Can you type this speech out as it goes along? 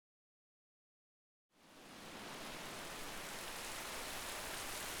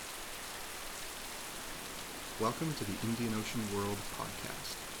Welcome to the Indian Ocean World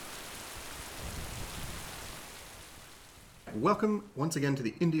podcast. Welcome once again to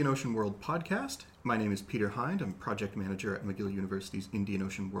the Indian Ocean World podcast. My name is Peter Hynd. I'm project manager at McGill University's Indian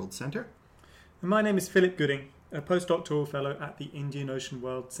Ocean World Centre. And my name is Philip Gooding, a postdoctoral fellow at the Indian Ocean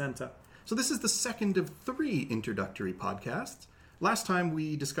World Centre. So this is the second of 3 introductory podcasts. Last time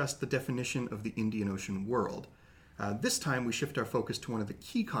we discussed the definition of the Indian Ocean world. This time we shift our focus to one of the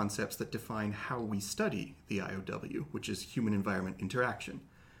key concepts that define how we study the IOW, which is human-environment interaction.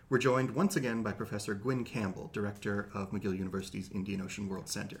 We're joined once again by Professor Gwyn Campbell, Director of McGill University's Indian Ocean World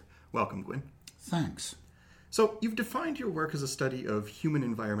Centre. Welcome, Gwyn. Thanks. So you've defined your work as a study of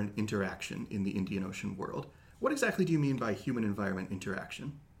human-environment interaction in the Indian Ocean world. What exactly do you mean by human-environment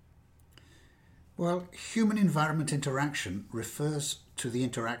interaction? Well, human-environment interaction refers to the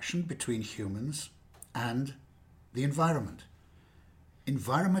interaction between humans and the environment.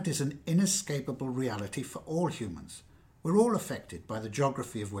 Environment is an inescapable reality for all humans. We're all affected by the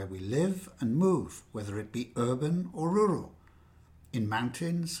geography of where we live and move, whether it be urban or rural, in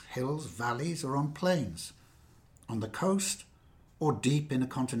mountains, hills, valleys, or on plains, on the coast or deep in a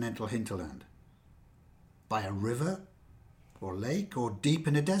continental hinterland, by a river or lake or deep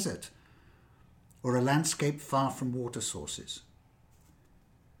in a desert, or a landscape far from water sources.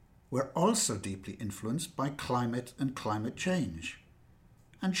 We're also deeply influenced by climate and climate change,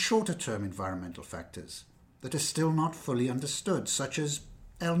 and shorter-term environmental factors that are still not fully understood, such as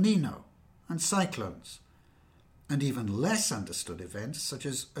El Nino and cyclones, and even less understood events such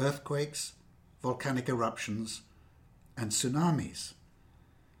as earthquakes, volcanic eruptions, and tsunamis.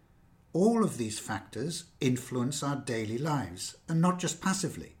 All of these factors influence our daily lives, and not just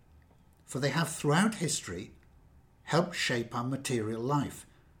passively, for they have throughout history helped shape our material life,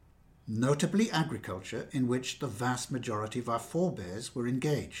 notably agriculture, in which the vast majority of our forebears were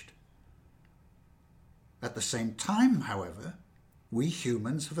engaged. At the same time, however, we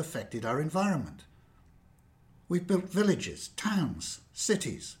humans have affected our environment. We've built villages, towns,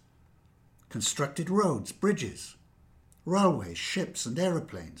 cities, constructed roads, bridges, railways, ships and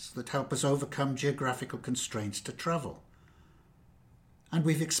aeroplanes that help us overcome geographical constraints to travel. And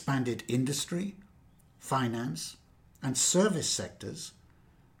we've expanded industry, finance and service sectors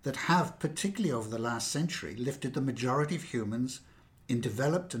that have, particularly over the last century, lifted the majority of humans in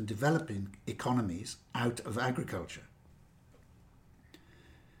developed and developing economies out of agriculture.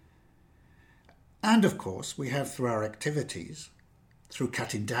 And of course, we have, through our activities, through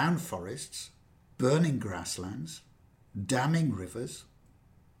cutting down forests, burning grasslands, damming rivers,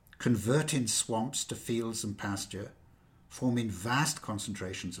 converting swamps to fields and pasture, forming vast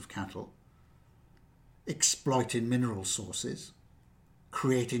concentrations of cattle, exploiting mineral sources,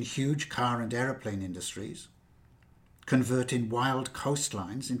 creating huge car and aeroplane industries, converting wild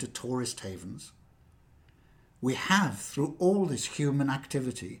coastlines into tourist havens. We have, through all this human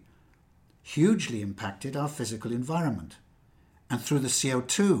activity, hugely impacted our physical environment, and through the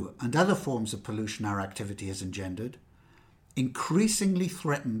CO2 and other forms of pollution our activity has engendered, increasingly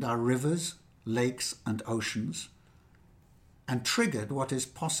threatened our rivers, lakes and oceans, and triggered what is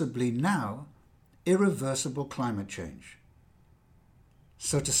possibly now irreversible climate change.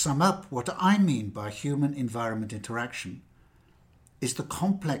 So to sum up, what I mean by human-environment interaction is the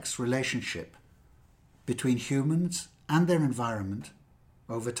complex relationship between humans and their environment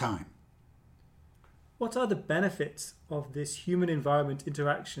over time. What are the benefits of this human-environment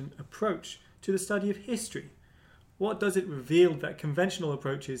interaction approach to the study of history? What does it reveal that conventional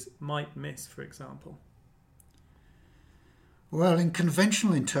approaches might miss, for example? Well, in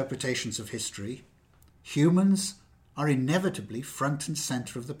conventional interpretations of history, humans are inevitably front and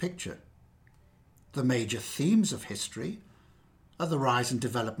centre of the picture. The major themes of history are the rise and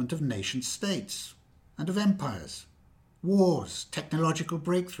development of nation-states and of empires, wars, technological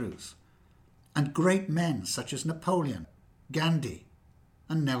breakthroughs, and great men such as Napoleon, Gandhi,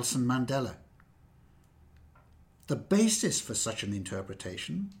 and Nelson Mandela. The basis for such an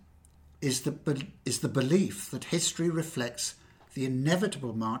interpretation is the belief that history reflects the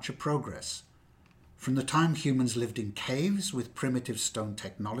inevitable march of progress from the time humans lived in caves with primitive stone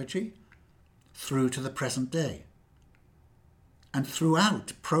technology through to the present day. And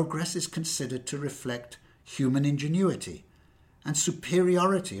throughout, progress is considered to reflect human ingenuity and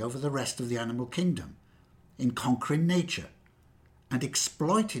superiority over the rest of the animal kingdom in conquering nature and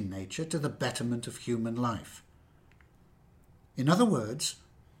exploiting nature to the betterment of human life. In other words,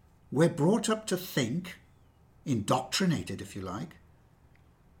 we're brought up to think, indoctrinated if you like,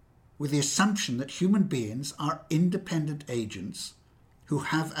 with the assumption that human beings are independent agents who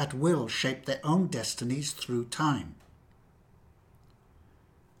have at will shaped their own destinies through time.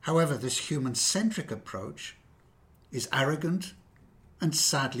 However, this human-centric approach is arrogant and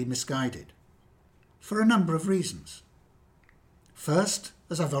sadly misguided, for a number of reasons. First,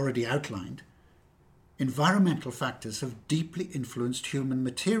 as I've already outlined, environmental factors have deeply influenced human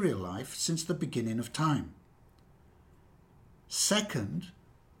material life since the beginning of time. Second,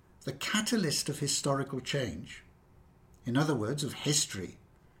 the catalyst of historical change, in other words, of history,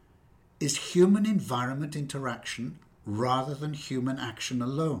 is human-environment interaction rather than human action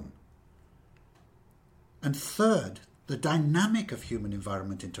alone. And third, the dynamic of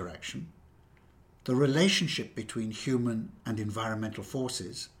human-environment interaction, the relationship between human and environmental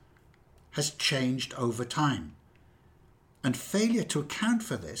forces, has changed over time, and failure to account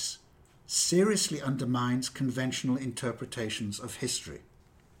for this seriously undermines conventional interpretations of history.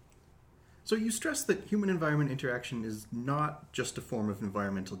 So you stress that human-environment interaction is not just a form of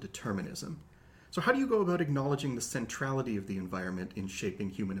environmental determinism. So how do you go about acknowledging the centrality of the environment in shaping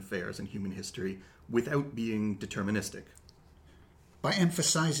human affairs and human history without being deterministic? By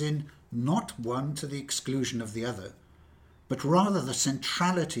emphasizing not one to the exclusion of the other, but rather the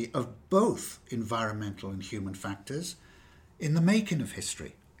centrality of both environmental and human factors in the making of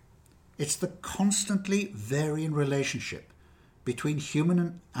history. It's the constantly varying relationship between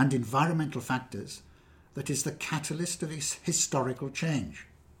human and environmental factors that is the catalyst of historical change.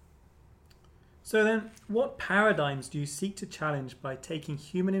 So then, what paradigms do you seek to challenge by taking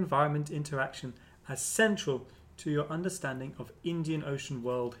human-environment interaction as central to your understanding of Indian Ocean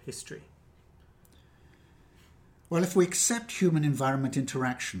world history? Well, if we accept human-environment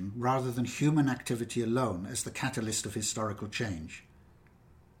interaction rather than human activity alone as the catalyst of historical change,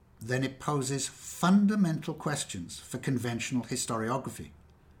 then it poses fundamental questions for conventional historiography.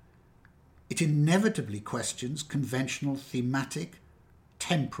 It inevitably questions conventional thematic,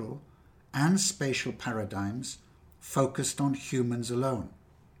 temporal, and spatial paradigms focused on humans alone.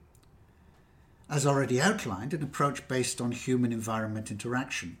 As already outlined, an approach based on human-environment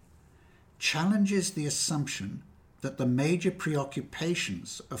interaction challenges the assumption that the major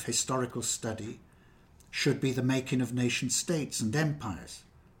preoccupations of historical study should be the making of nation-states and empires,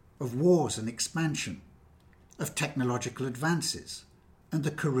 of wars and expansion, of technological advances, and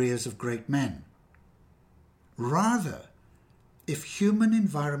the careers of great men. Rather, if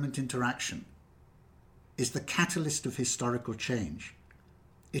human-environment interaction is the catalyst of historical change,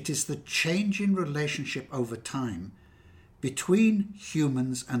 it is the changing relationship over time between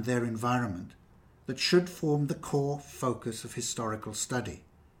humans and their environment that should form the core focus of historical study.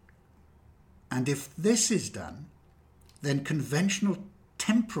 And if this is done, then conventional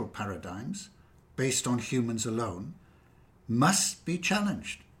temporal paradigms, based on humans alone, must be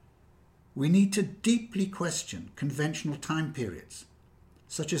challenged. We need to deeply question conventional time periods,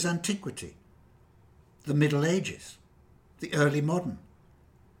 such as antiquity, the Middle Ages, the early modern,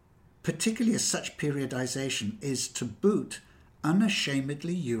 particularly as such periodization is to boot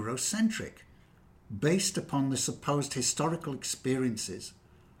unashamedly Eurocentric, based upon the supposed historical experiences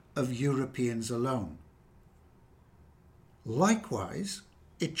of Europeans alone. Likewise,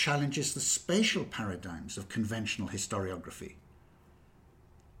 it challenges the spatial paradigms of conventional historiography.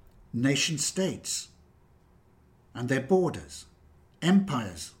 Nation-states and their borders,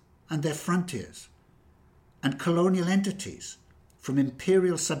 empires and their frontiers, and colonial entities, from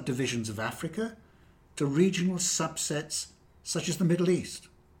imperial subdivisions of Africa to regional subsets such as the Middle East,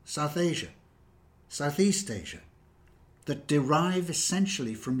 South Asia, Southeast Asia, that derive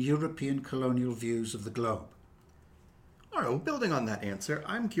essentially from European colonial views of the globe. All right, well, building on that answer,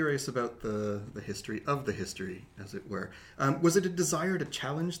 I'm curious about the history of the history, as it were. Was it a desire to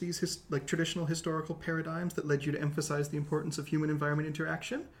challenge these traditional historical paradigms that led you to emphasize the importance of human-environment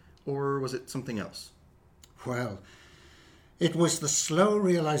interaction, or was it something else? Well, it was the slow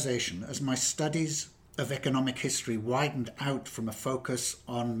realization as my studies of economic history widened out from a focus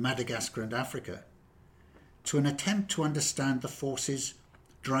on Madagascar and Africa to an attempt to understand the forces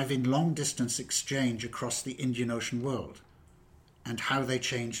driving long-distance exchange across the Indian Ocean world and how they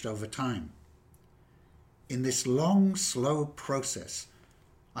changed over time. In this long, slow process,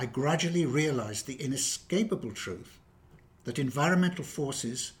 I gradually realized the inescapable truth that environmental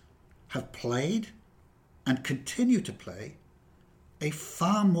forces have played and continue to play a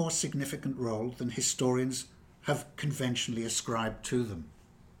far more significant role than historians have conventionally ascribed to them.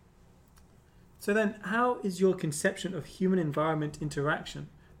 So then, how is your conception of human-environment interaction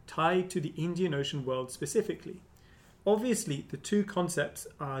tied to the Indian Ocean world specifically? Obviously, the two concepts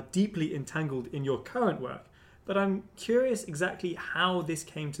are deeply entangled in your current work, but I'm curious exactly how this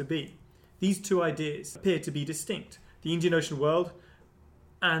came to be. These two ideas appear to be distinct, the Indian Ocean world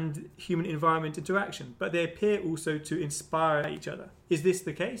and human-environment interaction, but they appear also to inspire each other. Is this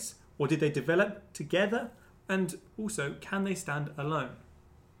the case? Or did they develop together? And also, can they stand alone?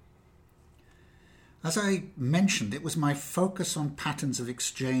 As I mentioned, it was my focus on patterns of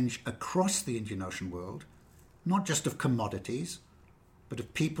exchange across the Indian Ocean world, not just of commodities, but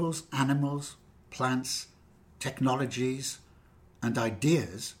of peoples, animals, plants, technologies, and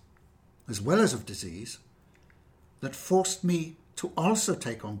ideas, as well as of disease, that forced me to also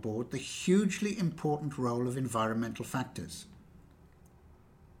take on board the hugely important role of environmental factors.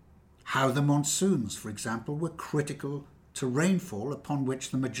 How the monsoons, for example, were critical to rainfall upon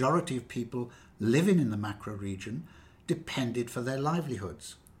which the majority of people living in the macro region depended for their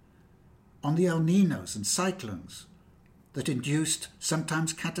livelihoods. On the El Niños and cyclones that induced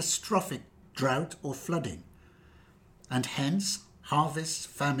sometimes catastrophic drought or flooding, and hence harvests,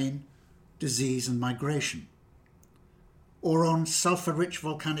 famine, disease and migration. Or on sulfur-rich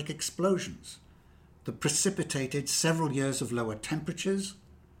volcanic explosions that precipitated several years of lower temperatures,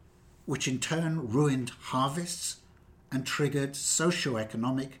 which in turn ruined harvests and triggered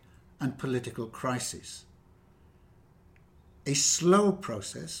socio-economic and political crises. A slow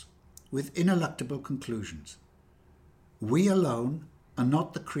process with ineluctable conclusions. We alone are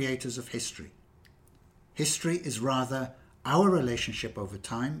not the creators of history. History is rather our relationship over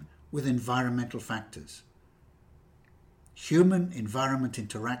time with environmental factors. Human-environment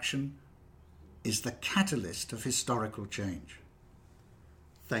interaction is the catalyst of historical change.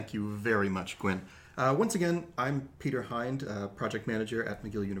 Thank you very much, Gwyn. Once again, I'm Peter Hynd, Project Manager at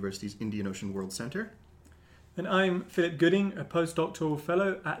McGill University's Indian Ocean World Centre. And I'm Philip Gooding, a postdoctoral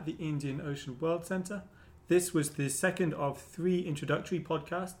fellow at the Indian Ocean World Centre. This was the second of 3 introductory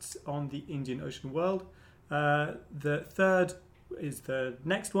podcasts on the Indian Ocean world. The third is the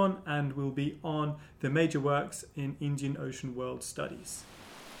next one and will be on the major works in Indian Ocean world studies.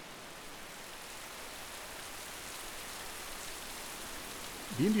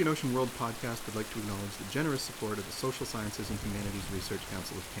 The Indian Ocean World podcast would like to acknowledge the generous support of the Social Sciences and Humanities Research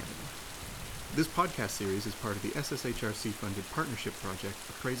Council of Canada. This podcast series is part of the SSHRC-funded partnership project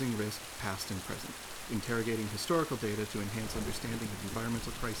Appraising Risk, Past and Present, interrogating historical data to enhance understanding of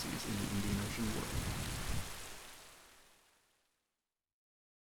environmental crises in the Indian Ocean world.